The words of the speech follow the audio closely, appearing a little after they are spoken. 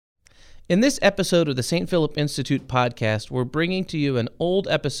In this episode of the St. Philip Institute podcast, we're bringing to you an old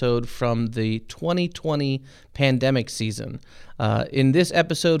episode from the 2020 pandemic season. In this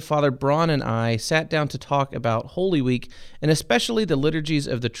episode, Father Braun and I sat down to talk about Holy Week, and especially the liturgies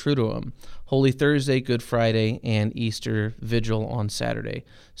of the Triduum, Holy Thursday, Good Friday, and Easter Vigil on Saturday.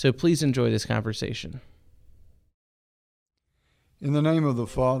 So please enjoy this conversation. In the name of the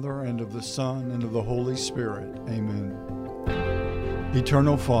Father, and of the Son, and of the Holy Spirit. Amen.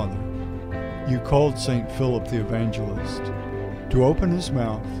 Eternal Father, you called St. Philip the Evangelist to open his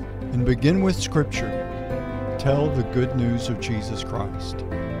mouth and begin with Scripture, tell the good news of Jesus Christ.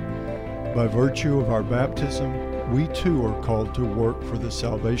 By virtue of our baptism, we too are called to work for the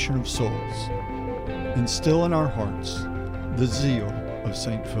salvation of souls. Instill in our hearts the zeal of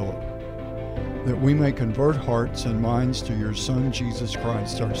St. Philip, that we may convert hearts and minds to your Son, Jesus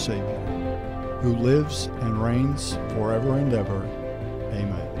Christ, our Savior, who lives and reigns forever and ever.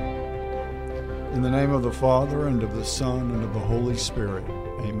 Amen. In the name of the Father, and of the Son, and of the Holy Spirit.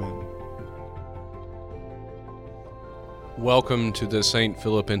 Amen. Welcome to the St.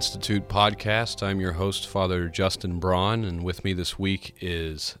 Philip Institute podcast. I'm your host, Father Justin Braun, and with me this week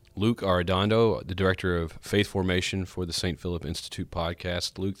is Luke Arredondo, the Director of Faith Formation for the St. Philip Institute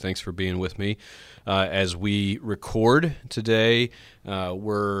podcast. Luke, thanks for being with me. As we record today,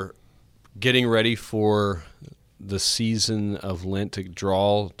 we're getting ready for the season of Lent to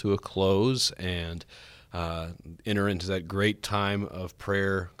draw to a close and enter into that great time of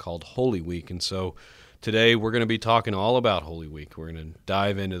prayer called Holy Week. And so today we're going to be talking all about Holy Week. We're going to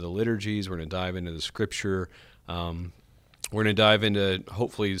dive into the liturgies. We're going to dive into the Scripture. We're going to dive into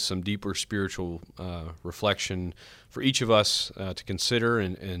hopefully some deeper spiritual reflection for each of us to consider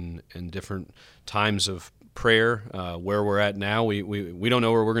in different times of prayer. Where we're at now, we don't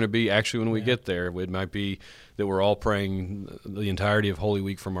know where we're going to be actually when we get there. It might be that we're all praying the entirety of Holy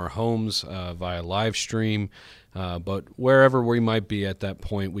Week from our homes via live stream. But wherever we might be at that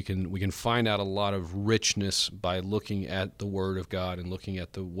point, we can find out a lot of richness by looking at the Word of God and looking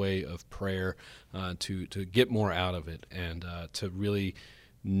at the way of prayer to get more out of it and to really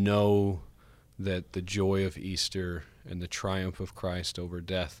know that the joy of Easter and the triumph of Christ over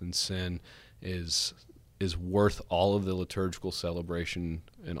death and sin is worth all of the liturgical celebration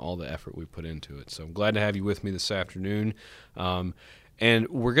and all the effort we put into it. So I'm glad to have you with me this afternoon. And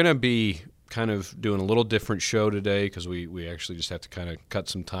we're going to be kind of doing a little different show today because we actually just have to kind of cut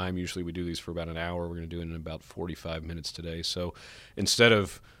some time. Usually we do these for about an hour. We're going to do it in about 45 minutes today. So instead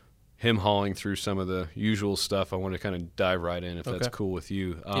of him hauling through some of the usual stuff, I want to kind of dive right in if that's cool with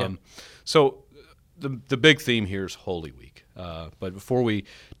you. So the big theme here is Holy Week. But before we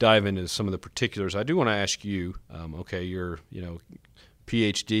dive into some of the particulars, I do want to ask you, you're,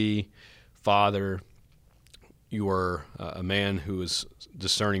 PhD, father, you are a man who is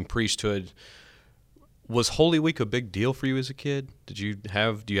discerning priesthood. Was Holy Week a big deal for you as a kid? Do you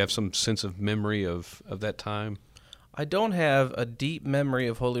have some sense of memory of that time? I don't have a deep memory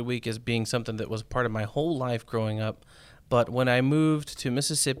of Holy Week as being something that was part of my whole life growing up, but when I moved to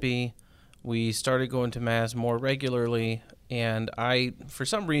Mississippi, we started going to Mass more regularly, and I, for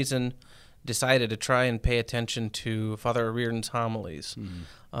some reason, decided to try and pay attention to Father Reardon's homilies.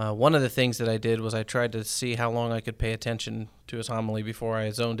 Mm-hmm. One of the things that I did was I tried to see how long I could pay attention to his homily before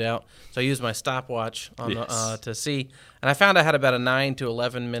I zoned out. So I used my stopwatch to see, and I found I had about a 9 to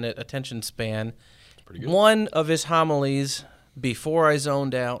 11 minute attention span. That's pretty good. One of his homilies, before I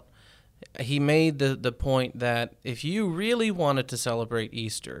zoned out, he made the point that if you really wanted to celebrate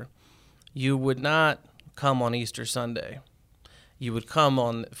Easter, you would not come on Easter Sunday. You would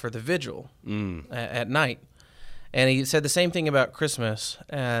come for the vigil at night. And he said the same thing about Christmas.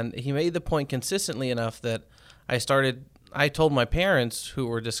 And he made the point consistently enough that I told my parents, who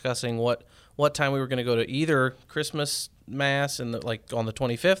were discussing what time we were going to go to either Christmas Mass on the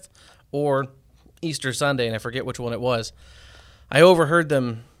 25th or Easter Sunday, and I forget which one it was. I overheard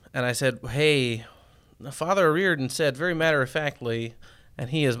them, and I said, hey, Father Reardon said very matter-of-factly, and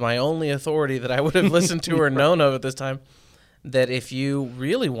he is my only authority that I would have listened to or known of at this time, that if you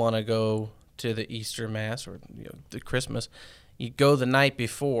really want to go to the Easter Mass or the Christmas, you go the night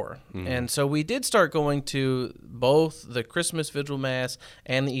before. Mm-hmm. And so we did start going to both the Christmas Vigil Mass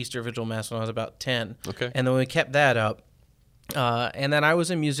and the Easter Vigil Mass when I was about 10. Okay. And then we kept that up. And then I was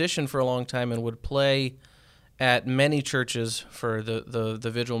a musician for a long time and would play at many churches for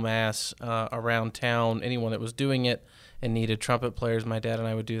the Vigil Mass around town. Anyone that was doing it and needed trumpet players, my dad and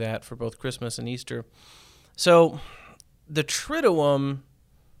I would do that for both Christmas and Easter. So the Triduum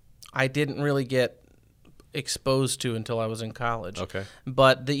I didn't really get exposed to until I was in college. Okay.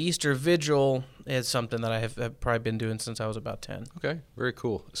 But the Easter Vigil is something that I have probably been doing since I was about 10. Okay, very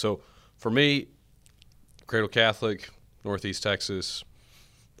cool. So for me, Cradle Catholic, Northeast Texas,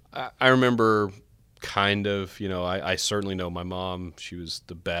 I remember kind of, I certainly know my mom, she was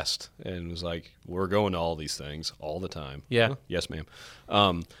the best and was like, we're going to all these things all the time. Yeah. Huh? Yes, ma'am.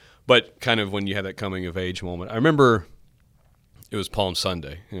 But kind of when you had that coming of age moment, I remember it was Palm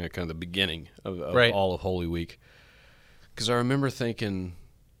Sunday, kind of the beginning of right. all of Holy Week. Because I remember thinking,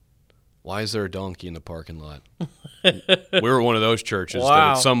 why is there a donkey in the parking lot? We were one of those churches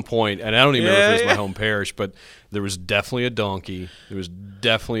that at some point, and I don't even remember if it was my home parish, but there was definitely a donkey. There was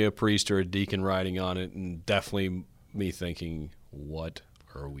definitely a priest or a deacon riding on it, and definitely me thinking, what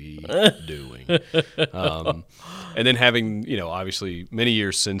are we doing? And then having, obviously many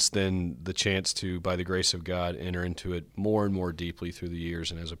years since then, the chance to, by the grace of God, enter into it more and more deeply through the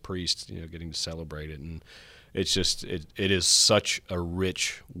years, and as a priest, getting to celebrate it. And it's just, it is such a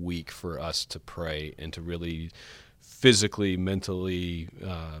rich week for us to pray and to really physically, mentally,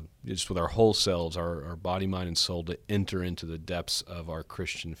 just with our whole selves, our body, mind, and soul, to enter into the depths of our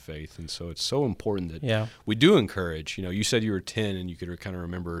Christian faith. And so it's so important that we do encourage. You said you were 10 and you could kind of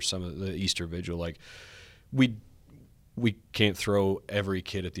remember some of the Easter Vigil. Like, we can't throw every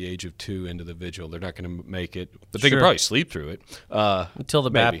kid at the age of 2 into the vigil. They're not going to make it, but they can probably sleep through it. Until the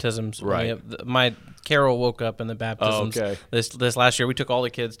baptisms. Right. My Carol woke up in the baptisms this last year. We took all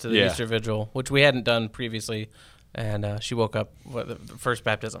the kids to the Easter Vigil, which we hadn't done previously, and she woke up with the first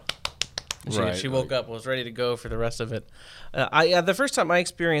baptism. She woke up, was ready to go for the rest of it. The first time I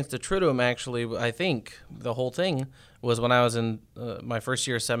experienced the Triduum, actually, I think the whole thing was when I was in my first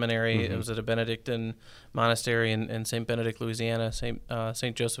year of seminary. Mm-hmm. It was at a Benedictine monastery in St. Benedict, Louisiana,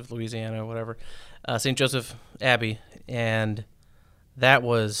 St. Joseph, Louisiana, whatever, St. Joseph Abbey. And that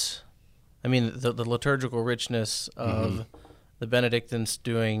was, the liturgical richness of the Benedictines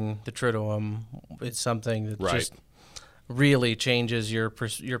doing the Triduum is something that just really changes your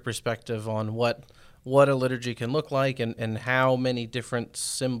perspective on what a liturgy can look like and how many different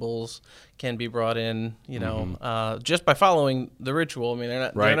symbols can be brought in, just by following the ritual.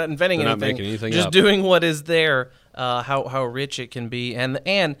 They're not inventing anything. Not making anything just up. Doing what is there, how rich it can be.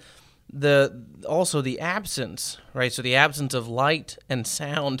 And also the absence, right? So the absence of light and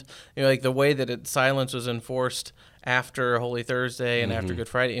sound, like the way that silence was enforced after Holy Thursday and after Good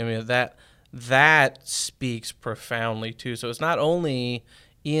Friday. That speaks profoundly too. So it's not only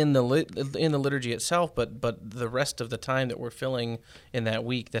in the liturgy itself, but the rest of the time that we're filling in that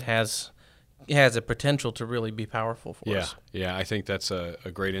week that has a potential to really be powerful for us. Yeah, I think that's a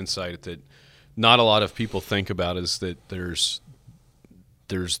great insight that not a lot of people think about, is that there's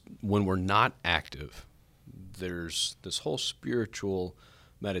when we're not active, there's this whole spiritual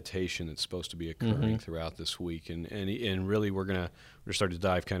meditation that's supposed to be occurring throughout this week, and really we're gonna start to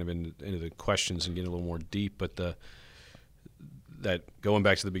dive kind of into the questions and get a little more deep. But that going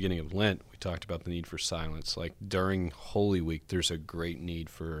back to the beginning of Lent, we talked about the need for silence. Like during Holy Week, there's a great need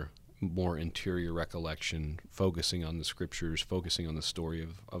for more interior recollection, focusing on the Scriptures, focusing on the story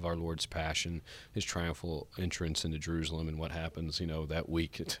of our Lord's Passion, His triumphal entrance into Jerusalem, and what happens, that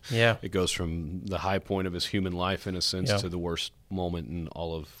week. It goes from the high point of His human life, in a sense, to the worst moment in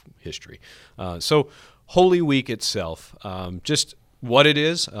all of history. So Holy Week itself, just what it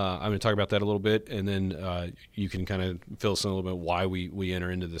is, I'm going to talk about that a little bit, and then you can kind of fill us in a little bit why we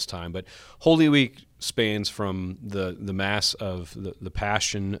enter into this time. But Holy Week spans from the Mass of the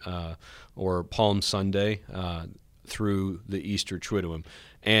Passion or Palm Sunday through the Easter Triduum.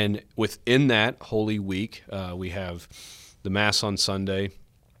 And within that Holy Week, we have the Mass on Sunday,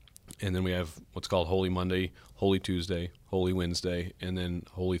 and then we have what's called Holy Monday, Holy Tuesday, Holy Wednesday, and then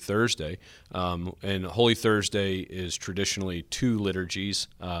Holy Thursday. And Holy Thursday is traditionally 2 liturgies.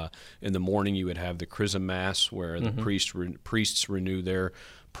 In the morning, you would have the Chrism Mass, where the priests renew their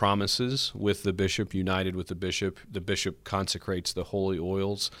promises with the bishop, united with the bishop. The bishop consecrates the holy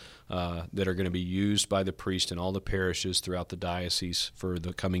oils that are going to be used by the priest in all the parishes throughout the diocese for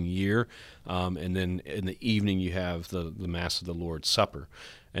the coming year. And then in the evening, you have the Mass of the Lord's Supper.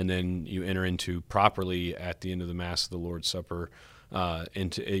 And then you enter into properly at the end of the Mass of the Lord's Supper,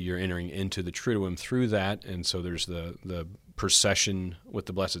 you're entering into the Triduum through that. And so there's the procession with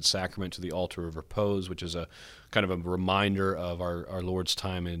the Blessed Sacrament to the altar of repose, which is a kind of a reminder of our Lord's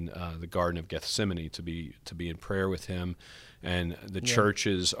time in the Garden of Gethsemane, to be in prayer with Him. And the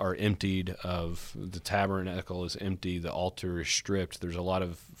churches are emptied the tabernacle is empty, the altar is stripped. There's a lot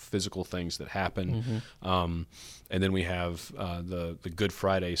of physical things that happen. And then we have the Good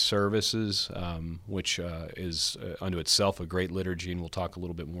Friday services, which is unto itself a great liturgy, and we'll talk a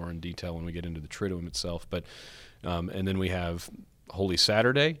little bit more in detail when we get into the Triduum itself. But and then we have Holy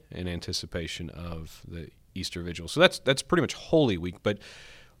Saturday in anticipation of the Easter Vigil. So that's pretty much Holy Week. But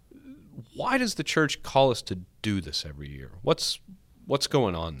why does the church call us to do this every year? What's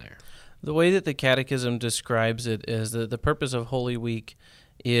going on there? The way that the Catechism describes it is that the purpose of Holy Week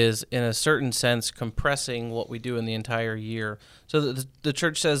is, in a certain sense, compressing what we do in the entire year. So the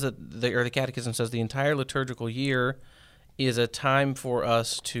church says that, the Catechism says the entire liturgical year is a time for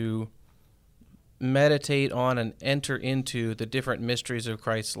us to meditate on and enter into the different mysteries of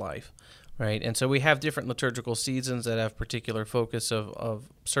Christ's life, right? And so we have different liturgical seasons that have particular focus of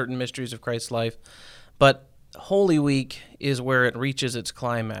certain mysteries of Christ's life, but Holy Week is where it reaches its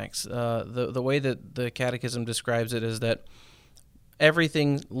climax. The way that the Catechism describes it is that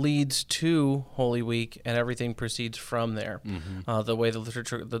everything leads to Holy Week, and everything proceeds from there. Mm-hmm. The way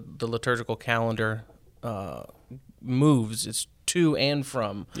the liturgical calendar moves, it's to and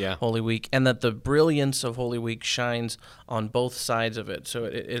from Holy Week, and that the brilliance of Holy Week shines on both sides of it. So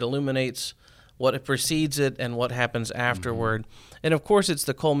it illuminates what precedes it and what happens afterward. Mm-hmm. And of course, it's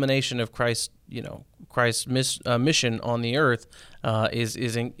the culmination of Christ's mission on the earth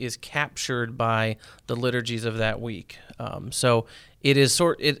is captured by the liturgies of that week. So it is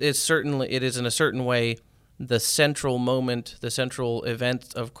in a certain way the central moment, the central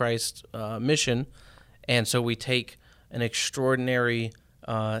event of Christ's mission, and so we take an extraordinary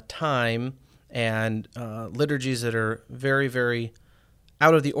time and liturgies that are very, very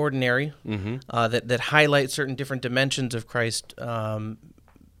out of the ordinary, mm-hmm. that highlight certain different dimensions of Christ's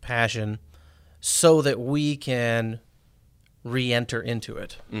passion, so that we can re-enter into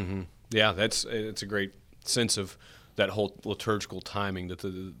it. Mm-hmm. Yeah, it's a great sense of that whole liturgical timing, that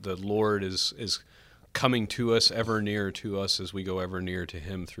the Lord is coming to us, ever nearer to us as we go ever nearer to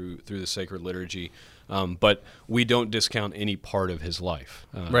Him through the sacred liturgy. But we don't discount any part of His life.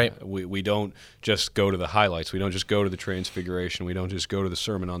 Right. We don't just go to the highlights. We don't just go to the Transfiguration. We don't just go to the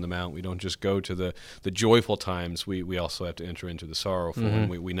Sermon on the Mount. We don't just go to the joyful times. We also have to enter into the sorrowful.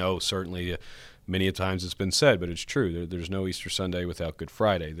 Mm-hmm. And we know certainly many a times it's been said, but it's true. There's no Easter Sunday without Good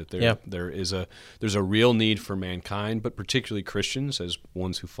Friday. That there's a real need for mankind, but particularly Christians as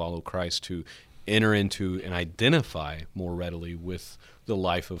ones who follow Christ, to enter into and identify more readily with the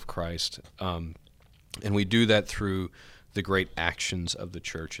life of Christ. And we do that through the great actions of the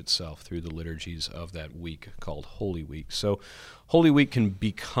church itself, through the liturgies of that week called Holy Week. So Holy Week can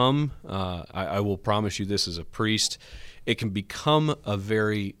become, I will promise you this as a priest, it can become a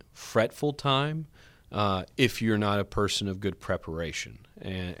very fretful time if you're not a person of good preparation.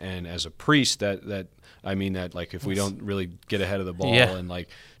 And as a priest, that I mean that, like, if we don't really get ahead of the ball and like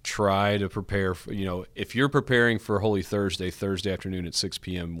try to prepare for, if you're preparing for Holy Thursday afternoon at 6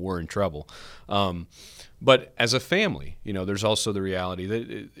 p.m., we're in trouble. But as a family, there's also the reality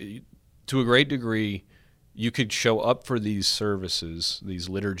that to a great degree, you could show up for these services, these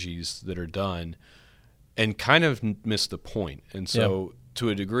liturgies that are done, and kind of miss the point. And so to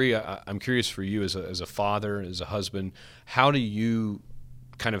a degree, I'm curious for you as a father, as a husband, how do you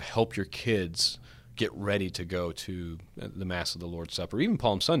kind of help your kids get ready to go to the Mass of the Lord's Supper, even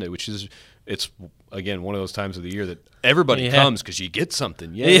Palm Sunday, which it's again one of those times of the year that everybody comes because you get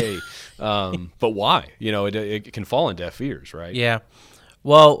something, yay! But why? It can fall on deaf ears, right? Yeah.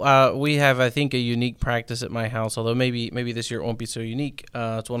 Well, we have, I think, a unique practice at my house. Although maybe this year it won't be so unique.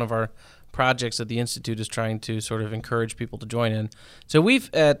 It's one of our projects that the Institute is trying to sort of encourage people to join in. So we've,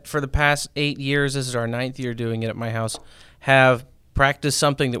 for the past 8 years, this is our 9th year doing it at my house, have practiced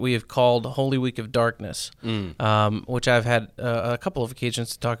something that we have called Holy Week of Darkness, which I've had a couple of occasions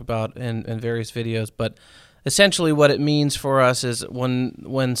to talk about in various videos. But essentially what it means for us is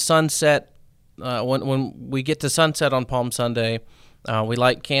when sunset, when we get to sunset on Palm Sunday, we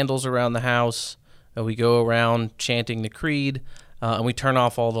light candles around the house, we go around chanting the creed, and we turn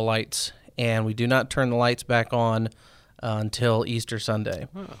off all the lights. And we do not turn the lights back on until Easter Sunday.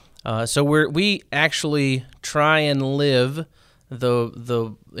 So we actually try and live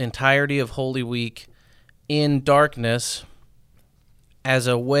the entirety of Holy Week in darkness as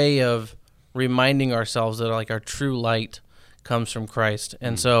a way of reminding ourselves that our true light comes from Christ.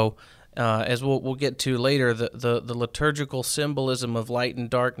 And so, as we'll get to later, the liturgical symbolism of light and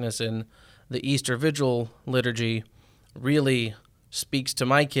darkness in the Easter Vigil liturgy really speaks to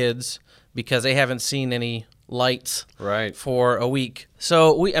my kids because they haven't seen any lights for a week.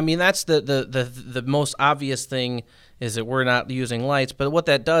 So that's the most obvious thing, is that we're not using lights. But what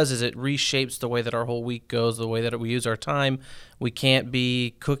that does is it reshapes the way that our whole week goes, the way that we use our time. We can't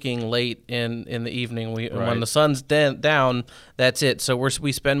be cooking late in the evening. When the sun's down, that's it. So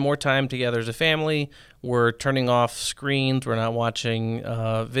we spend more time together as a family. We're turning off screens. We're not watching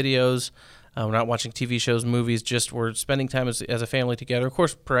videos. We're not watching TV shows, movies. Just we're spending time as a family together. Of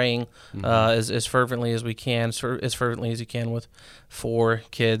course, praying as fervently as we can, as fervently as you can with 4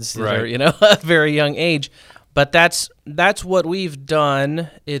 kids that are, a very young age. But that's what we've done.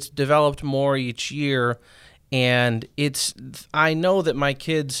 It's developed more each year, and I know that my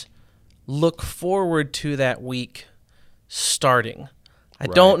kids look forward to that week starting. I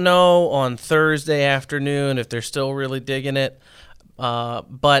don't know on Thursday afternoon if they're still really digging it,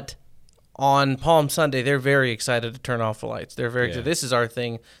 but on Palm Sunday, they're very excited to turn off the lights. They're very excited. This is our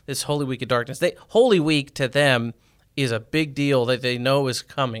thing, this Holy Week of Darkness. Holy Week to them is a big deal that they know is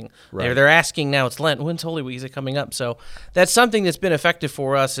coming. Right. They're asking now, it's Lent, when's Holy Week? Is it coming up? So that's something that's been effective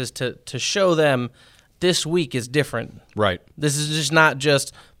for us, is to show them this week is different. Right. This is just not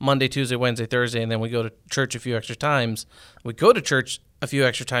just Monday, Tuesday, Wednesday, Thursday, and then we go to church a few extra times. We go to church a few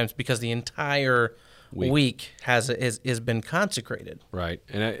extra times because the entire week has been consecrated. Right.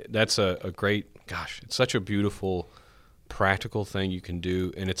 And that's a great, it's such a beautiful, practical thing you can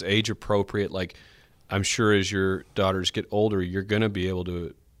do, and it's age appropriate. Like, I'm sure as your daughters get older, you're going to be able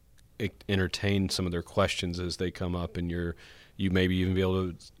to entertain some of their questions as they come up, and you maybe even be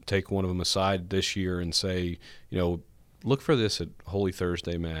able to take one of them aside this year and say, look for this at Holy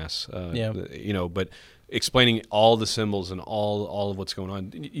Thursday Mass. But explaining all the symbols and all of what's going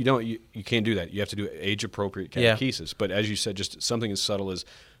on, you can't do that. You have to do age appropriate catechesis. But as you said, just something as subtle as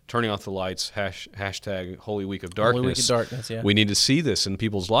turning off the lights, hashtag Holy Week of Darkness. Holy Week of Darkness, yeah. We need to see this in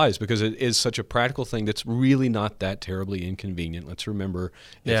people's lives because it is such a practical thing that's really not that terribly inconvenient. Let's remember,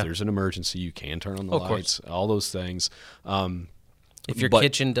 if there's an emergency, you can turn on the lights, all those things. If your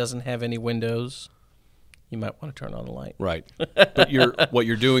kitchen doesn't have any windows, you might want to turn on the light. Right. But what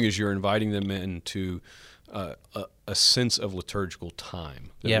you're doing is you're inviting them into a sense of liturgical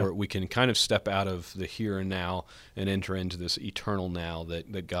time, where we can kind of step out of the here and now and enter into this eternal now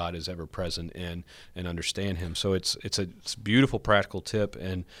that God is ever present in, and understand Him. So it's a beautiful practical tip,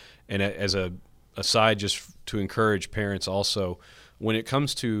 and as a aside, just to encourage parents also, when it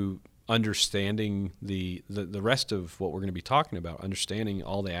comes to understanding the rest of what we're going to be talking about, understanding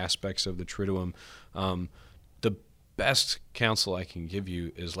all the aspects of the Triduum, the best counsel I can give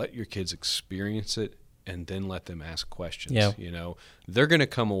you is let your kids experience it and then let them ask questions. Yeah. They're going to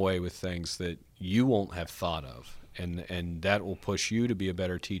come away with things that you won't have thought of, and that will push you to be a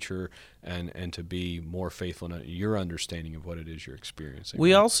better teacher and to be more faithful in your understanding of what it is you're experiencing.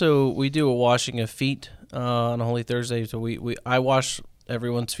 We do a washing of feet on Holy Thursday. So I wash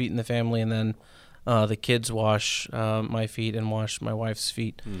everyone's feet in the family, and then the kids wash my feet and wash my wife's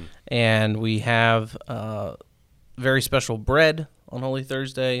feet. And we have very special bread on Holy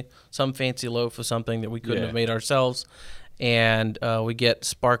Thursday, some fancy loaf of something that we couldn't have made ourselves, and we get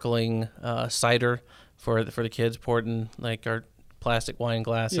sparkling cider for the kids, poured in like our plastic wine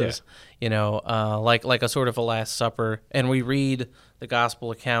glasses, like a sort of a Last Supper, and we read the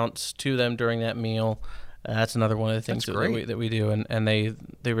gospel accounts to them during that meal. That's another one of the things that we do, and they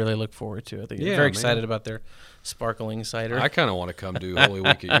really look forward to it. They're very excited about their sparkling cider. I kind of want to come do Holy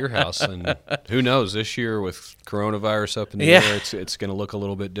Week at your house, and who knows, this year with coronavirus up in the air, it's going to look a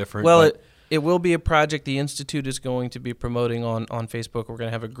little bit different. Well, it will be a project the Institute is going to be promoting on Facebook. We're going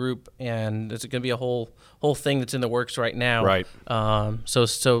to have a group, and it's going to be a whole thing that's in the works right now. Right. So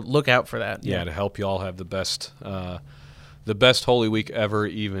look out for that. Yeah, to help you all have the best Holy Week ever,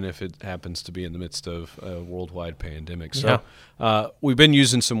 even if it happens to be in the midst of a worldwide pandemic. So we've been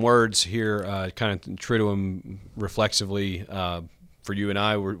using some words here, kind of Triduum reflexively. For you and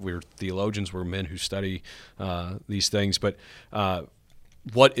I, we're theologians, we're men who study these things. But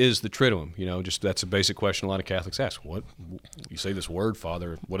what is the Triduum? Just that's a basic question a lot of Catholics ask. What you say this word,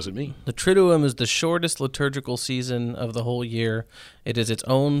 Father, what does it mean? The Triduum is the shortest liturgical season of the whole year. It is its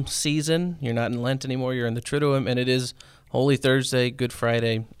own season. You're not in Lent anymore. You're in the Triduum, and it is Holy Thursday, Good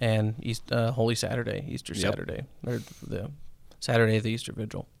Friday, and Holy Saturday, Easter Saturday, or the Saturday of the Easter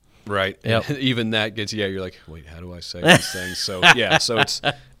Vigil. Right. Yep. Even that gets, you're like, wait, how do I say these things? So, so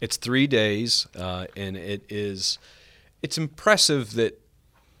it's 3 days, and it's impressive that,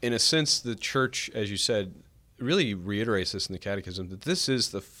 in a sense, the Church, as you said, really reiterates this in the Catechism, that this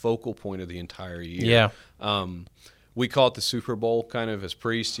is the focal point of the entire year. Yeah. We call it the Super Bowl, kind of, as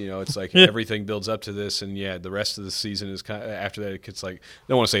priests. It's like everything builds up to this, and the rest of the season is kind of, after that, it's like, I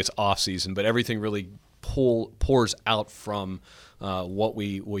don't want to say it's off season, but everything really pours out from what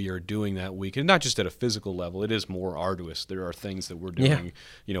we are doing that week, and not just at a physical level. It is more arduous. There are things that we're doing.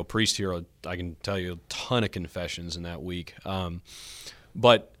 Priests here, I can tell you a ton of confessions in that week.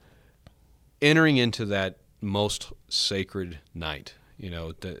 But entering into that most sacred night,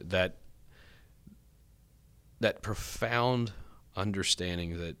 that profound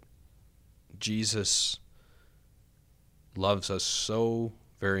understanding that Jesus loves us so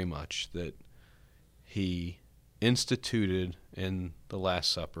very much that he instituted in the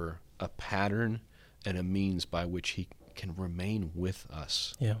Last Supper a pattern and a means by which he can remain with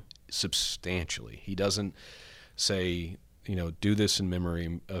us substantially. He doesn't say, do this in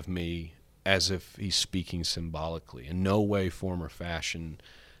memory of me, as if he's speaking symbolically. In no way, form, or fashion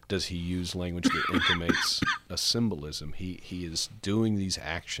does he use language that intimates a symbolism. He is doing these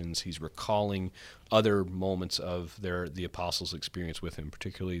actions. He's recalling other moments of the apostles' experience with him,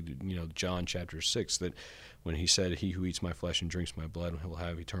 particularly John chapter 6, that when he said, "He who eats my flesh and drinks my blood will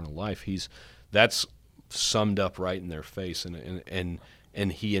have eternal life." That's summed up right in their face, and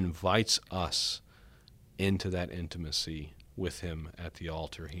he invites us into that intimacy with him at the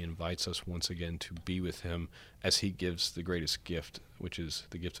altar. He invites us once again to be with him as he gives the greatest gift, which is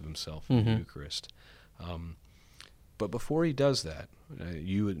the gift of himself in the Eucharist. But before he does that,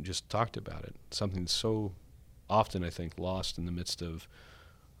 you had just talked about it, something so often, I think, lost in the midst of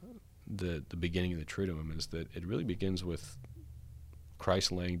the beginning of the Triduum, is that it really begins with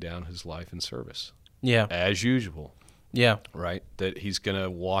Christ laying down his life in service. Yeah. As usual. Yeah. Right? That he's going to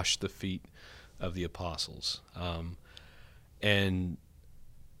wash the feet of the apostles. And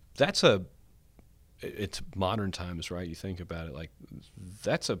it's modern times, right? You think about it, like,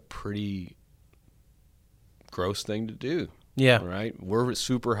 that's a pretty gross thing to do. Yeah. Right? We're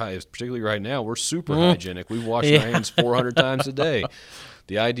super high, particularly right now, we're super hygienic. We wash our hands 400 times a day.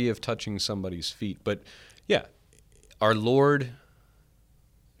 The idea of touching somebody's feet. But yeah, our Lord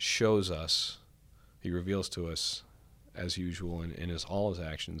shows us, he reveals to us, as usual, in all his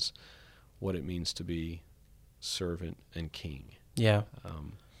actions, what it means to be servant and king. Yeah.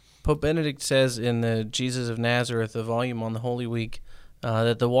 Pope Benedict says in the Jesus of Nazareth, the volume on the Holy Week,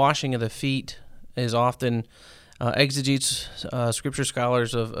 that the washing of the feet is often, exegetes, scripture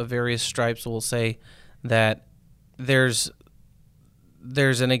scholars of various stripes will say that there's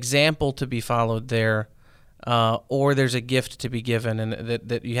an example to be followed there, or there's a gift to be given, and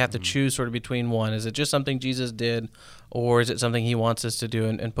that you have to choose sort of between one. Is it just something Jesus did, or is it something he wants us to do?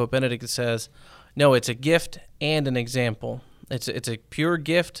 And Pope Benedict says, no, it's a gift and an example. It's a pure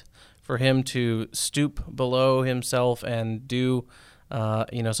gift for him to stoop below himself and do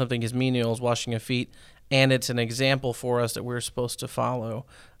something as menial as washing of feet, and it's an example for us that we're supposed to follow.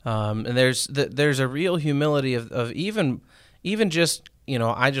 And there's a real humility of even just,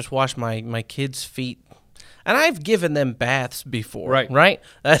 I just wash my kids' feet. And I've given them baths before, right?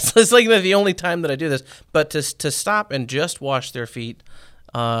 That's like the only time that I do this. But to stop and just wash their feet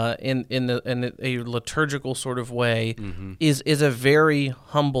in a liturgical sort of way is a very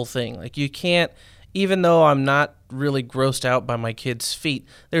humble thing. Like, you can't, even though I'm not really grossed out by my kids' feet,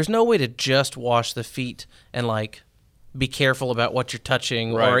 there's no way to just wash the feet and be careful about what you're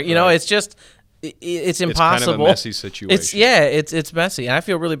touching, it's just. It's impossible. It's kind of a messy situation. It's messy, and I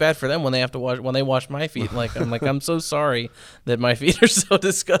feel really bad for them when they have to wash my feet. I'm so sorry that my feet are so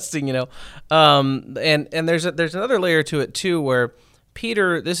disgusting, And there's another layer to it too, where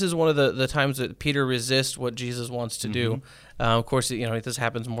Peter. This is one of the times that Peter resists what Jesus wants to do. Of course, this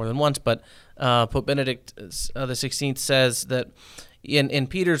happens more than once, but Pope Benedict the 16th says that in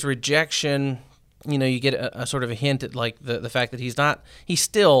Peter's rejection, you get a sort of a hint at the fact that he's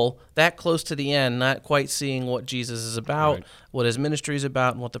still that close to the end, not quite seeing what Jesus is about, what his ministry is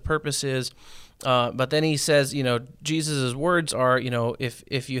about, and what the purpose is. But then he says, Jesus' words are,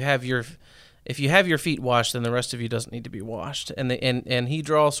 if you have your feet washed, then the rest of you doesn't need to be washed. And he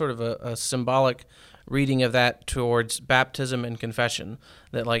draws sort of a symbolic reading of that towards baptism and confession.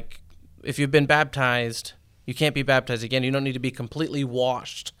 That if you've been baptized, you can't be baptized again. You don't need to be completely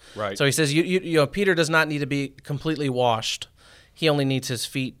washed. Right. So he says, Peter does not need to be completely washed. He only needs his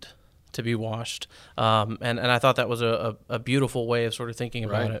feet to be washed. And I thought that was a beautiful way of sort of thinking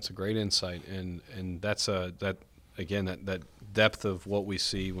about it. It's a great insight, and that's that depth of what we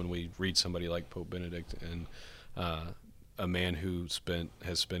see when we read somebody like Pope Benedict, and a man who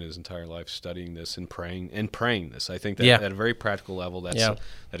has spent his entire life studying this and praying this. I think that at a very practical level, that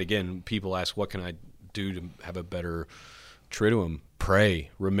again, people ask, what can I do to have a better Triduum?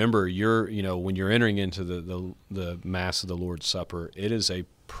 Pray. Remember, when you're entering into the Mass of the Lord's Supper, it is a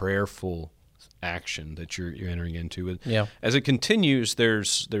prayerful action that you're entering into. As it continues,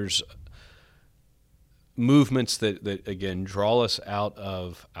 there's movements that again draw us out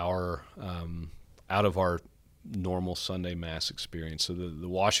of our normal Sunday Mass experience. So the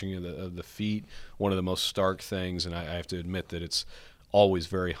washing of the feet, one of the most stark things, and I have to admit that it's always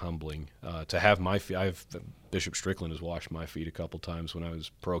very humbling to have my feet. I've Bishop Strickland has washed my feet a couple times when I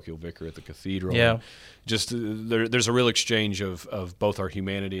was parochial vicar at the cathedral. Yeah. And just there's a real exchange of both our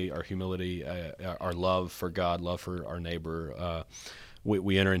humanity, our humility, our love for God, love for our neighbor.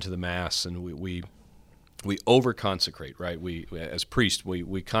 We enter into the Mass and we over-consecrate, right? We as priests,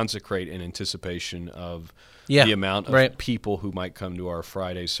 we consecrate in anticipation of the amount of people who might come to our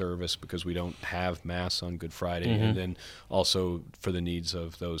Friday service because we don't have Mass on Good Friday, and then also for the needs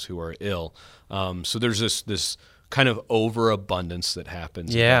of those who are ill. So there's this kind of overabundance that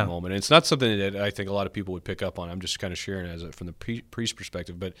happens in that moment. And it's not something that I think a lot of people would pick up on. I'm just kind of sharing it from the priest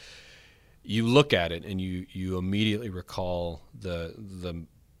perspective. But you look at it and you immediately recall the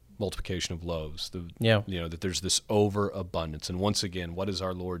multiplication of loaves, that there's this overabundance. And once again, what does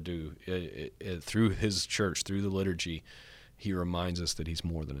our Lord do? Through his church, through the liturgy, he reminds us that he's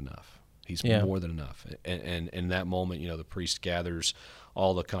more than enough. He's more than enough. And in that moment, the priest gathers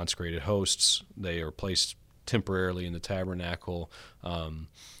all the consecrated hosts. They are placed temporarily in the tabernacle.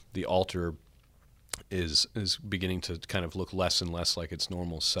 The altar is beginning to kind of look less and less like its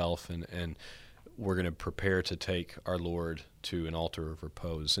normal self, and we're going to prepare to take our Lord to an altar of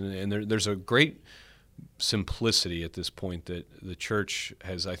repose. And there's a great simplicity at this point that the church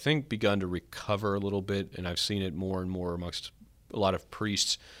has, I think, begun to recover a little bit, and I've seen it more and more amongst a lot of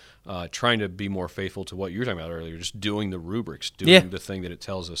priests trying to be more faithful to what you were talking about earlier, just doing the rubrics, doing the thing that it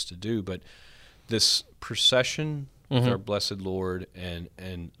tells us to do. But this procession with our blessed Lord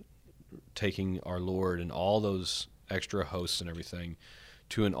and taking our Lord and all those extra hosts and everything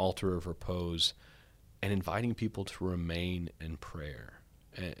to an altar of repose and inviting people to remain in prayer.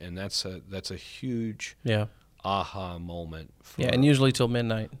 And that's a huge aha moment. And usually till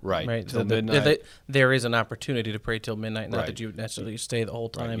midnight. Right. Till midnight. There is an opportunity to pray till midnight, not that you necessarily stay the whole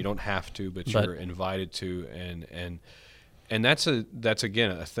time. Right. You don't have to, but you're invited to. And that's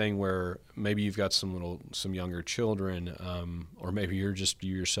again a thing where maybe you've got some younger children, or maybe you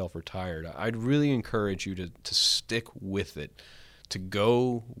yourself are tired. I'd really encourage you to stick with it, to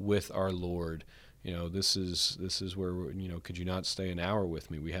go with our Lord. This is where could you not stay an hour with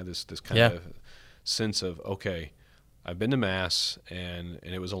me? We had this kind of sense of, okay, I've been to Mass and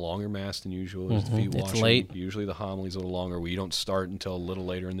it was a longer Mass than usual. It was the feet washing. It's late. Usually the homily's a little longer. We don't start until a little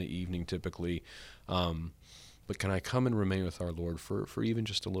later in the evening typically. But can I come and remain with our Lord for even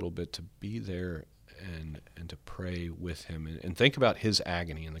just a little bit, to be there and to pray with him and think about his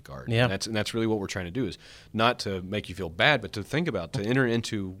agony in the garden. Yeah. And that's really what we're trying to do, is not to make you feel bad, but to think about, to enter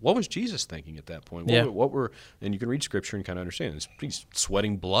into what was Jesus thinking at that point. What were, and you can read Scripture and kind of understand. He's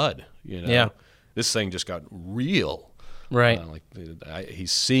sweating blood. Yeah. This thing just got real. Right.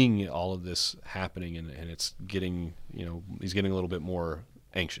 He's seeing all of this happening, and it's getting, he's getting a little bit more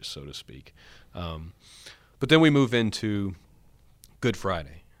anxious, so to speak. But then we move into Good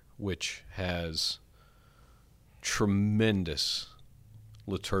Friday, which has tremendous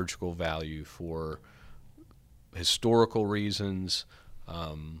liturgical value for historical reasons,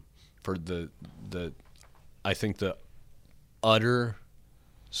 for the I think the utter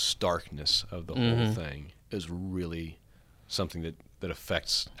starkness of the whole thing is really something that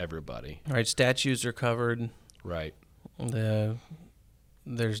affects everybody. Right, statues are covered. Right.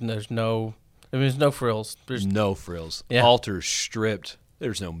 There's no frills. There's no frills. Yeah. Altars stripped.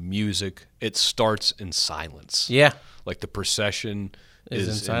 There's no music. It starts in silence. Yeah. Like the procession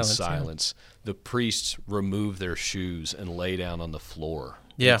is in silence. Yeah. The priests remove their shoes and lay down on the floor.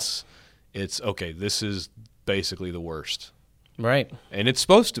 Yeah. It's okay, this is basically the worst. Right. And it's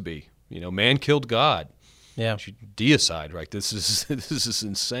supposed to be. Man killed God. Yeah. Deicide, right? This is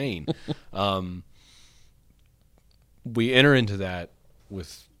insane. We enter into that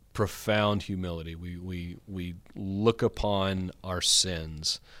with profound humility. We look upon our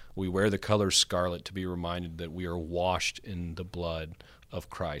sins. We wear the color scarlet to be reminded that we are washed in the blood of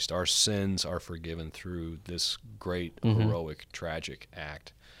Christ. Our sins are forgiven through this great, heroic, tragic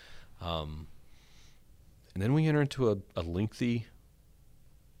act. And then we enter into a lengthy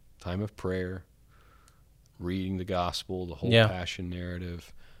time of prayer, reading the gospel, the whole Passion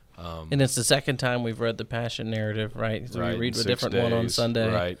narrative. And it's the second time we've read the Passion narrative, right? So we read a different one on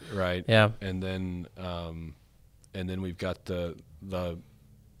Sunday. Right. Yeah. And then we've got the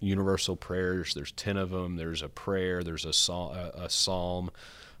universal prayers. There's 10 of them. There's a prayer. There's a psalm.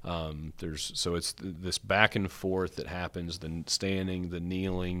 So it's this back and forth that happens. The standing, the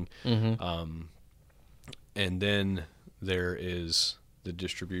kneeling, and then there is the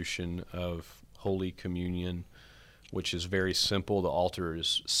distribution of Holy Communion, which is very simple. The altar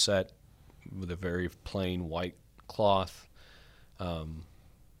is set with a very plain white cloth. And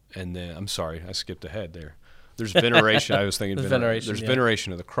then, I'm sorry, I skipped ahead there. there's veneration. I was thinking Veneration, there's yeah.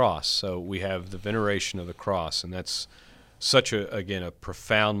 veneration of the cross. So we have the veneration of the cross, and that's such a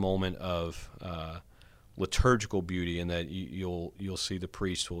profound moment of liturgical beauty, in that you'll see the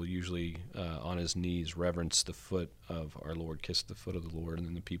priest will usually on his knees reverence the foot of our Lord, kiss the foot of the Lord, and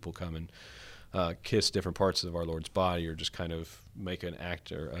then the people come and kiss different parts of our Lord's body, or just kind of make an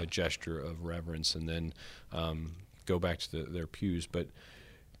act or a gesture of reverence, and then go back to their pews. But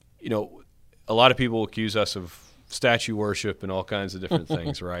a lot of people accuse us of statue worship and all kinds of different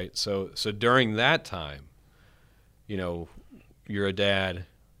things, right? So during that time, you're a dad,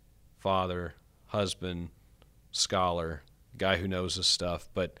 father, husband, scholar, guy who knows this stuff,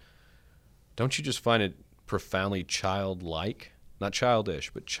 but don't you just find it profoundly childlike? Not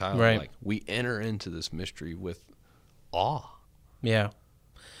childish, but childlike. Right. We enter into this mystery with awe. Yeah.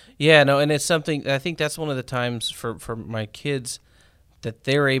 Yeah, no, and it's something, I think that's one of the times for my kids that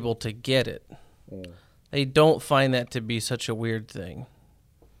they're able to get it. They don't find that to be such a weird thing.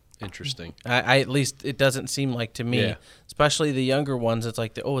 Interesting. I at least it doesn't seem like to me, Yeah. especially the younger ones. It's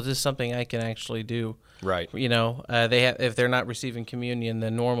like, is this something I can actually do? Right. They have, if they're not receiving communion,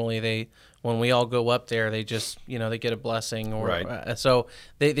 then normally when we all go up there, they just they get a blessing, or Right. So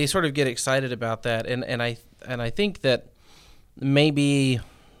they sort of get excited about that, and I think that maybe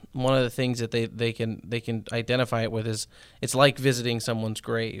one of the things that they can identify it with is it's like visiting someone's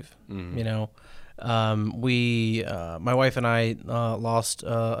grave. Mm-hmm. My wife and I lost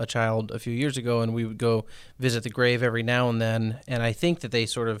a child a few years ago, and we would go visit the grave every now and then. And I think that they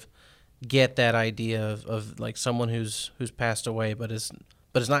sort of get that idea of like someone who's passed away, but is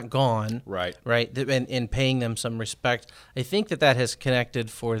not gone. Right. Right. And paying them some respect. I think that has connected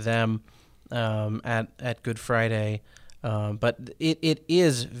for them at Good Friday. But it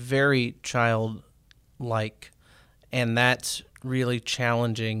is very childlike, and that's really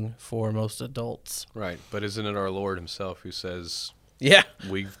challenging for most adults. Right. But isn't it our Lord himself who says, Yeah,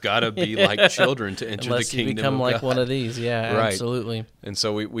 we've got to be like children to enter unless the you kingdom become of like God. one of these. Yeah, Right. absolutely. And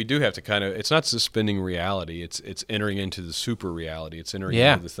so we do have to kind of, it's not suspending reality, it's entering into the super reality. It's entering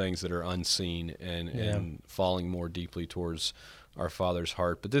Yeah. into the things that are unseen and falling more deeply towards our Father's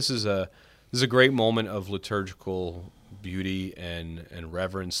heart. But this is a great moment of liturgical beauty and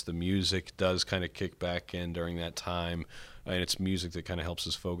reverence. The music does kind of kick back in during that time. And it's music that kind of helps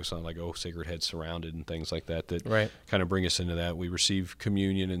us focus on, like, Sacred Head Surrounded and things like that Right. kind of bring us into that. We receive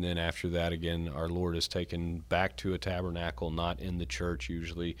communion, and then after that, again, our Lord is taken back to a tabernacle, not in the church,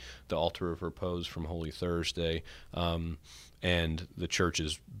 usually the altar of repose from Holy Thursday, and the church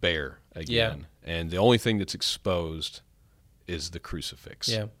is bare again. Yeah. And the only thing that's exposed is the crucifix.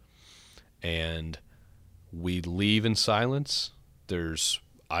 Yeah. And we leave in silence.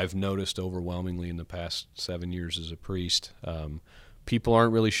 I've noticed overwhelmingly in the past 7 years as a priest, people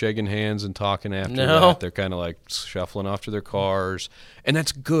aren't really shaking hands and talking after that. They're kind of like shuffling off to their cars. And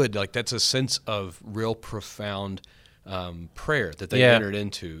that's good. Like, that's a sense of real profound prayer that they entered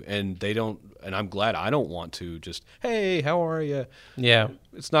into. And they don't, and I'm glad. I don't want to just, hey, how are you? Yeah.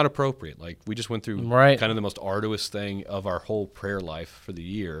 It's not appropriate. Like, we just went through kind of the most arduous thing of our whole prayer life for the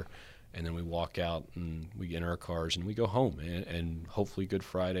year. And then we walk out and we get in our cars and we go home. And hopefully Good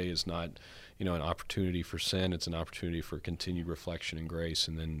Friday is not, an opportunity for sin. It's an opportunity for continued reflection and grace.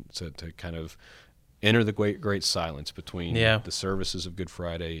 And then to kind of enter the great silence between the services of Good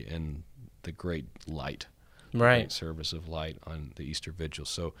Friday and the great light. Right. Great service of light on the Easter Vigil.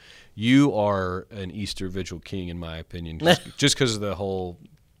 So you are an Easter Vigil king, in my opinion, just because of the whole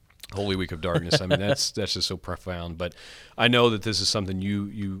Holy Week of Darkness. I mean, that's just so profound. But I know that this is something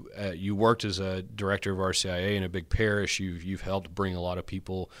you worked as a director of RCIA in a big parish. You've helped bring a lot of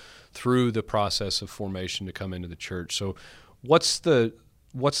people through the process of formation to come into the church. So, what's the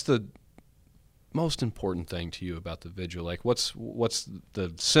most important thing to you about the vigil? Like, what's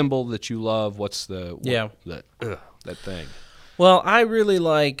the symbol that you love? What's that thing? Well, I really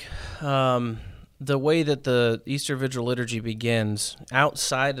like the way that the Easter Vigil liturgy begins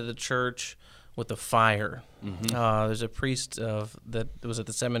outside of the church with the fire. Mm-hmm. There's a priest that was at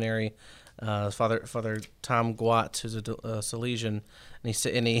the seminary, Father Tom Guat, who's a Salesian,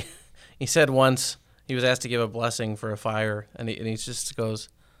 and he said once he was asked to give a blessing for a fire, and he just goes,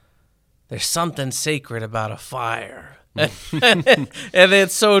 "There's something sacred about a fire." And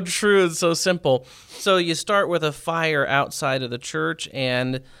it's so true and so simple. So you start with a fire outside of the church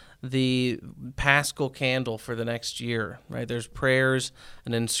and the Paschal candle for the next year, right? There's prayers,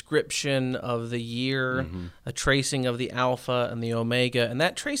 an inscription of the year, a tracing of the Alpha and the Omega. And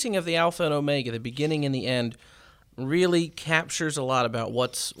that tracing of the Alpha and Omega, the beginning and the end, really captures a lot about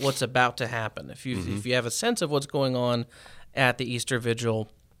what's about to happen. If you have a sense of what's going on at the Easter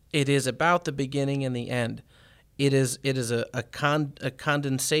Vigil, it is about the beginning and the end. It is a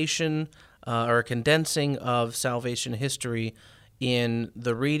condensation or a condensing of salvation history in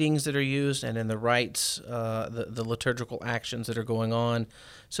the readings that are used and in the rites, the liturgical actions that are going on.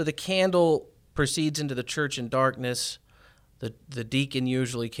 So the candle proceeds into the church in darkness. The deacon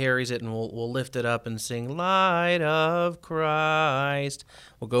usually carries it, and we'll lift it up and sing, "Light of Christ."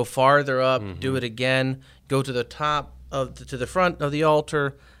 We'll go farther up, do it again, go to the top to the front of the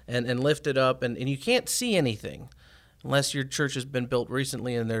altar and lift it up, and you can't see anything. Unless your church has been built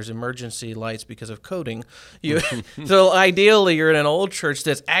recently and there's emergency lights because of coding. So ideally, you're in an old church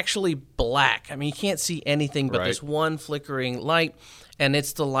that's actually black. I mean, you can't see anything but this one flickering light, and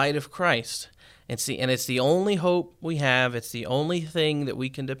it's the light of Christ. It's the only hope we have. It's the only thing that we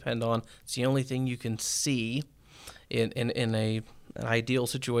can depend on. It's the only thing you can see in an ideal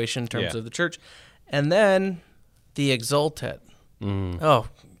situation in terms of the church. And then the Exultet. Oh,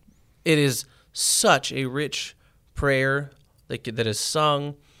 it is such a rich prayer that is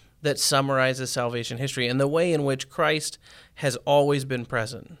sung that summarizes salvation history and the way in which Christ has always been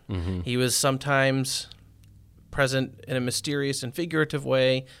present. He was sometimes present in a mysterious and figurative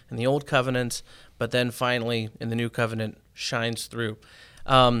way in the Old Covenants, but then finally in the New Covenant shines through.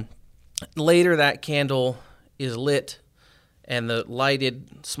 Later, that candle is lit, and the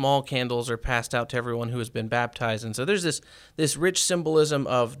lighted small candles are passed out to everyone who has been baptized. And so there's this rich symbolism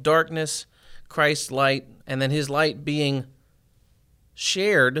of darkness, Christ's light, and then his light being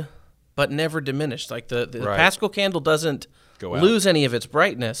shared but never diminished. Like the Paschal candle doesn't lose any of its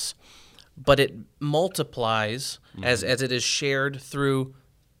brightness, but it multiplies as it is shared through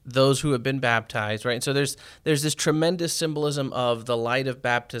those who have been baptized, right? And so there's this tremendous symbolism of the light of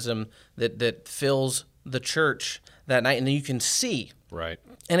baptism that fills the church that night, and you can see. Right.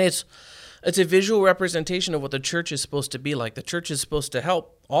 And it's a visual representation of what the church is supposed to be like. The church is supposed to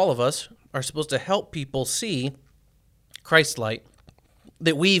help, all of us are supposed to help people see Christ's light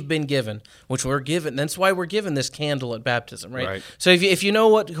that we've been given, which we're given. That's why we're given this candle at baptism, right? So if you know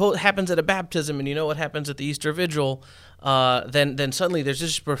what happens at a baptism and you know what happens at the Easter Vigil, then suddenly there's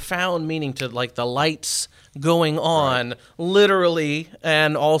this profound meaning to like the lights going on, literally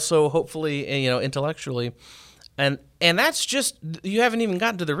and also hopefully intellectually, and that's just, you haven't even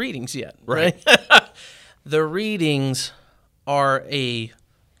gotten to the readings yet, right? The readings are a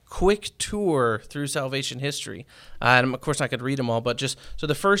quick tour through salvation history. And I'm, of course, not going to read them all, but just, so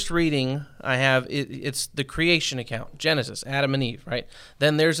the first reading I have, it's the creation account, Genesis, Adam and Eve, right?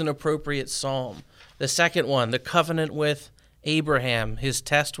 Then there's an appropriate psalm. The second one, the covenant with Abraham, his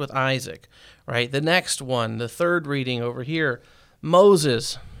test with Isaac, right? The next one, the third reading over here,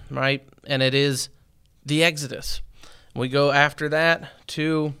 Moses, right? And it is the Exodus. We go after that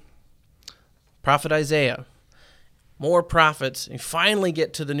to Prophet Isaiah. More prophets, and finally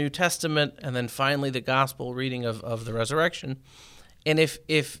get to the New Testament, and then finally the gospel reading of the resurrection. And if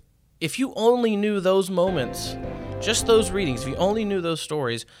you only knew those moments, just those readings, if you only knew those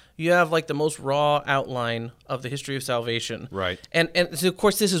stories, you have like the most raw outline of the history of salvation. Right. And so of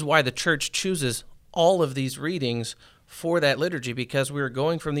course, this is why the church chooses all of these readings for that liturgy, because we are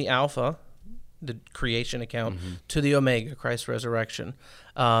going from the Alpha, the creation account, to the Omega, Christ's resurrection.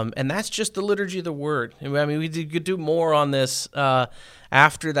 And that's just the liturgy of the Word. I mean, we could do more on this.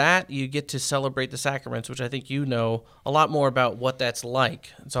 After that, you get to celebrate the sacraments, which I think you know a lot more about what that's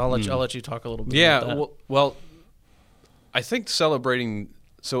like. So I'll let you talk a little bit about that. Well, I think celebrating,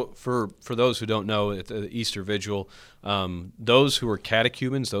 so for those who don't know, at the Easter Vigil, those who are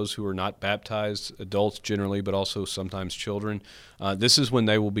catechumens, those who are not baptized, adults generally, but also sometimes children, this is when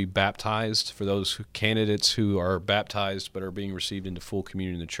they will be baptized. For those candidates who are baptized but are being received into full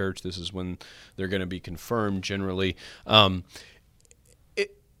communion in the church, this is when they're going to be confirmed generally.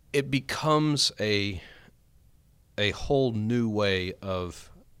 It becomes a whole new way of,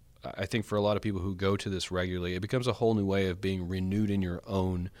 I think for a lot of people who go to this regularly, it becomes a whole new way of being renewed in your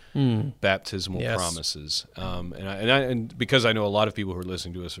own baptismal promises. And because I know a lot of people who are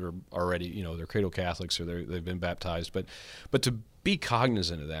listening to us are already, they're cradle Catholics or they've been baptized, but to be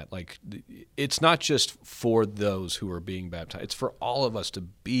cognizant of that, like it's not just for those who are being baptized; it's for all of us to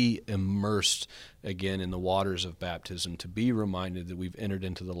be immersed again in the waters of baptism, to be reminded that we've entered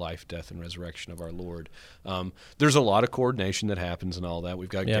into the life, death, and resurrection of our Lord. There's a lot of coordination that happens and all that. We've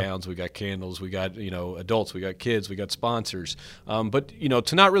got gowns, we got candles, we got adults, we got kids, we got sponsors. But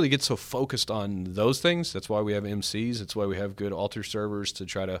to not really get so focused on those things, that's why we have MCs. That's why we have good altar servers to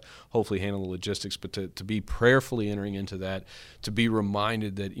try to hopefully handle the logistics. But to be prayerfully entering into that, to be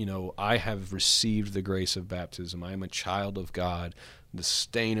reminded that I have received the grace of baptism. I am a child of God. The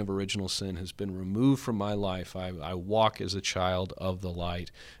stain of original sin has been removed from my life. I walk as a child of the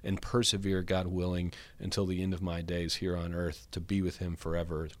light and persevere, God willing, until the end of my days here on earth to be with him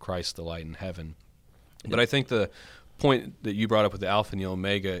forever, Christ the light in heaven. But I think the point that you brought up with the Alpha and the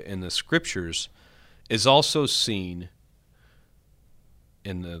Omega in the Scriptures is also seen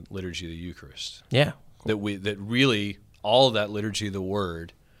in the liturgy of the Eucharist. Yeah. Cool. That really all of that liturgy of the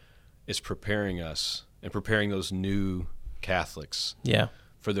Word is preparing us and preparing those new Catholics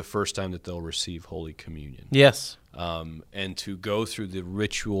for the first time that they'll receive Holy Communion. Yes. And to go through the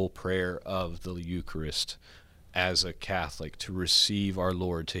ritual prayer of the Eucharist as a Catholic, to receive our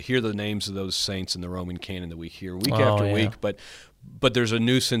Lord, to hear the names of those saints in the Roman canon that we hear week after week, but there's a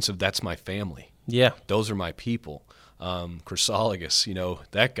new sense of that's my family. Yeah. Those are my people. Chrysologus,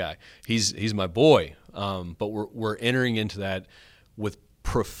 that guy, he's my boy. But we're entering into that with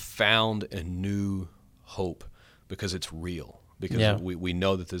profound and new hope because it's real. Because we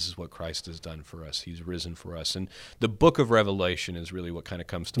know that this is what Christ has done for us. He's risen for us. And the book of Revelation is really what kind of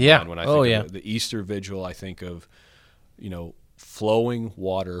comes to mind when I think of the Easter Vigil. I think of, flowing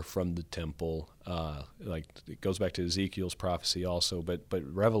water from the temple. Like it goes back to Ezekiel's prophecy also, but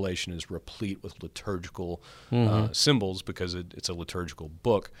Revelation is replete with liturgical symbols because it's a liturgical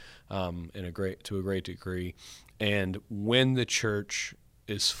book to a great degree. And when the church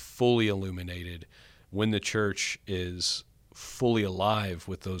is fully illuminated, when the church is fully alive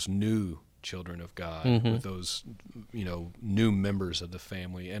with those new children of God, with those new members of the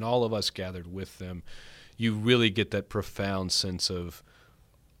family, and all of us gathered with them, you really get that profound sense of,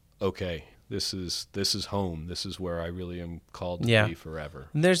 okay, this is home. This is where I really am called to be forever.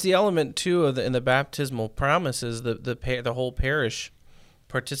 And there's the element too of in the baptismal promises, the whole parish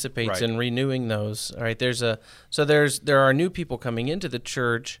participates in renewing those. All right, there are new people coming into the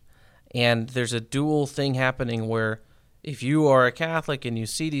church, and there's a dual thing happening where if you are a Catholic and you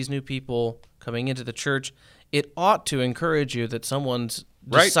see these new people coming into the church, it ought to encourage you that someone's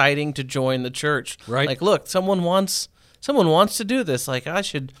deciding to join the church. Right. Like, look, someone wants to do this. Like, I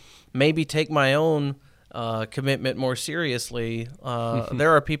should maybe take my own commitment more seriously. There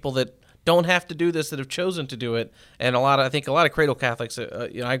are people that don't have to do this that have chosen to do it, and I think a lot of cradle Catholics.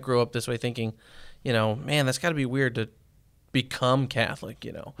 I grew up this way, thinking, man, that's got to be weird to become Catholic.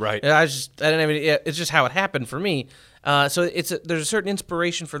 Right. And I didn't have any. It's just how it happened for me. So there's a certain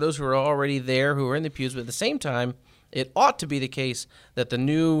inspiration for those who are already there, who are in the pews, but at the same time, it ought to be the case that the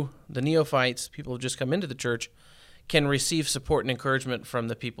neophytes, people who just come into the church, can receive support and encouragement from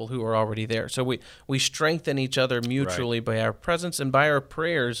the people who are already there. So we strengthen each other mutually by our presence and by our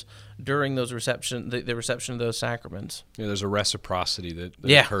prayers during those the reception of those sacraments. Yeah, there's a reciprocity that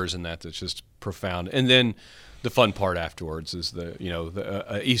occurs in that's just profound. And then the fun part afterwards is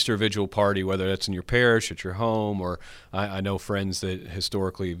the Easter Vigil party, whether that's in your parish, at your home, or I know friends that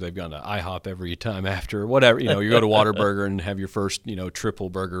historically they've gone to IHOP every time after, whatever. You go to Whataburger and have your first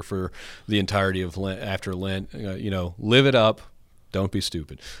triple burger for the entirety of Lent, after Lent. Live it up. Don't be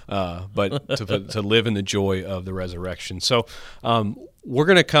stupid, but to live in the joy of the resurrection. So we're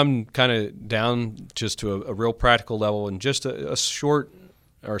going to come kind of down just to a real practical level in just a short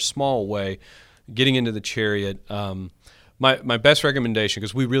or small way. Getting into the chariot, my best recommendation,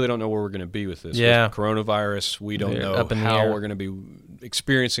 because we really don't know where we're going to be with this. Yeah. With coronavirus, we don't know how we're going to be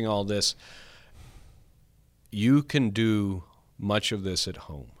experiencing all this. You can do much of this at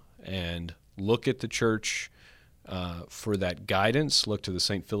home and look at the church for that guidance. Look to the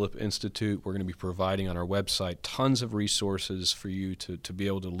St. Philip Institute. We're going to be providing on our website tons of resources for you to be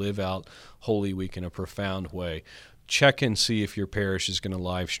able to live out Holy Week in a profound way. Check and see if your parish is going to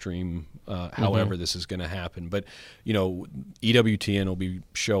live stream however this is going to happen. But, EWTN will be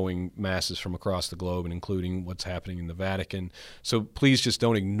showing masses from across the globe and including what's happening in the Vatican. So please just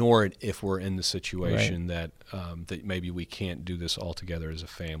don't ignore it if we're in the situation that maybe we can't do this all together as a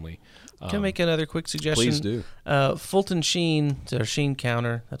family. Can I make another quick suggestion? Please do. Fulton Sheen, our Sheen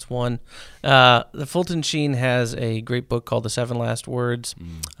counter, that's one. The Fulton Sheen has a great book called The Seven Last Words,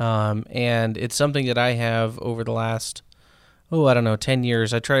 and it's something that I have over the last 10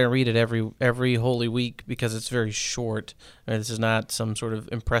 years. I try to read it every Holy Week because it's very short. This is not some sort of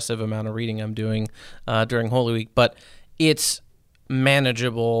impressive amount of reading I'm doing during Holy Week, but it's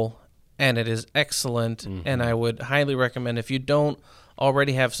manageable and it is excellent, and I would highly recommend, if you don't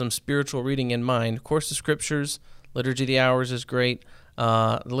already have some spiritual reading in mind, Course of Scriptures, Liturgy of the Hours is great.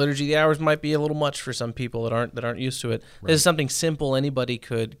 The Liturgy of the Hours might be a little much for some people that aren't used to it. Right. This is something simple anybody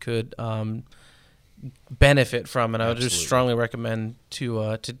could benefit from, and I would just strongly recommend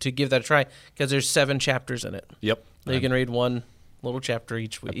to give that a try because there's 7 chapters in it. Yep, so you can read one little chapter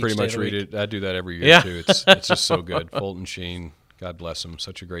each week. I pretty much read it. I do that every year too. It's just so good. Fulton Sheen, God bless him.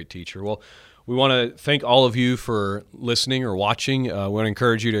 Such a great teacher. Well, we want to thank all of you for listening or watching. We want to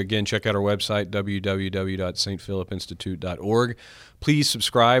encourage you to, again, check out our website, www.stphilipinstitute.org. Please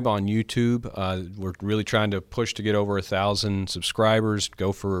subscribe on YouTube. We're really trying to push to get over 1,000 subscribers,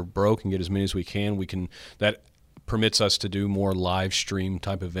 go for broke and get as many as we can. That permits us to do more live stream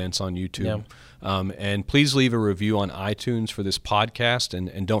type events on YouTube. Yeah. And please leave a review on iTunes for this podcast,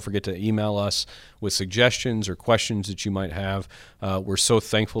 and don't forget to email us with suggestions or questions that you might have. We're so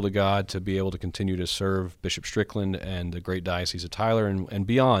thankful to God to be able to continue to serve Bishop Strickland and the great Diocese of Tyler and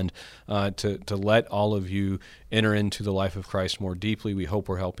beyond, to let all of you enter into the life of Christ more deeply. We hope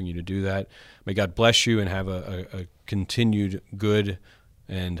we're helping you to do that. May God bless you and have a continued good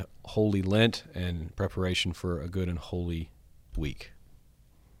and holy Lent and preparation for a good and holy week.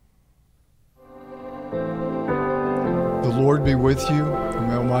 The Lord be with you, and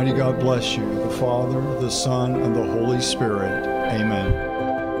may Almighty God bless you, the Father, the Son, and the Holy Spirit. Amen.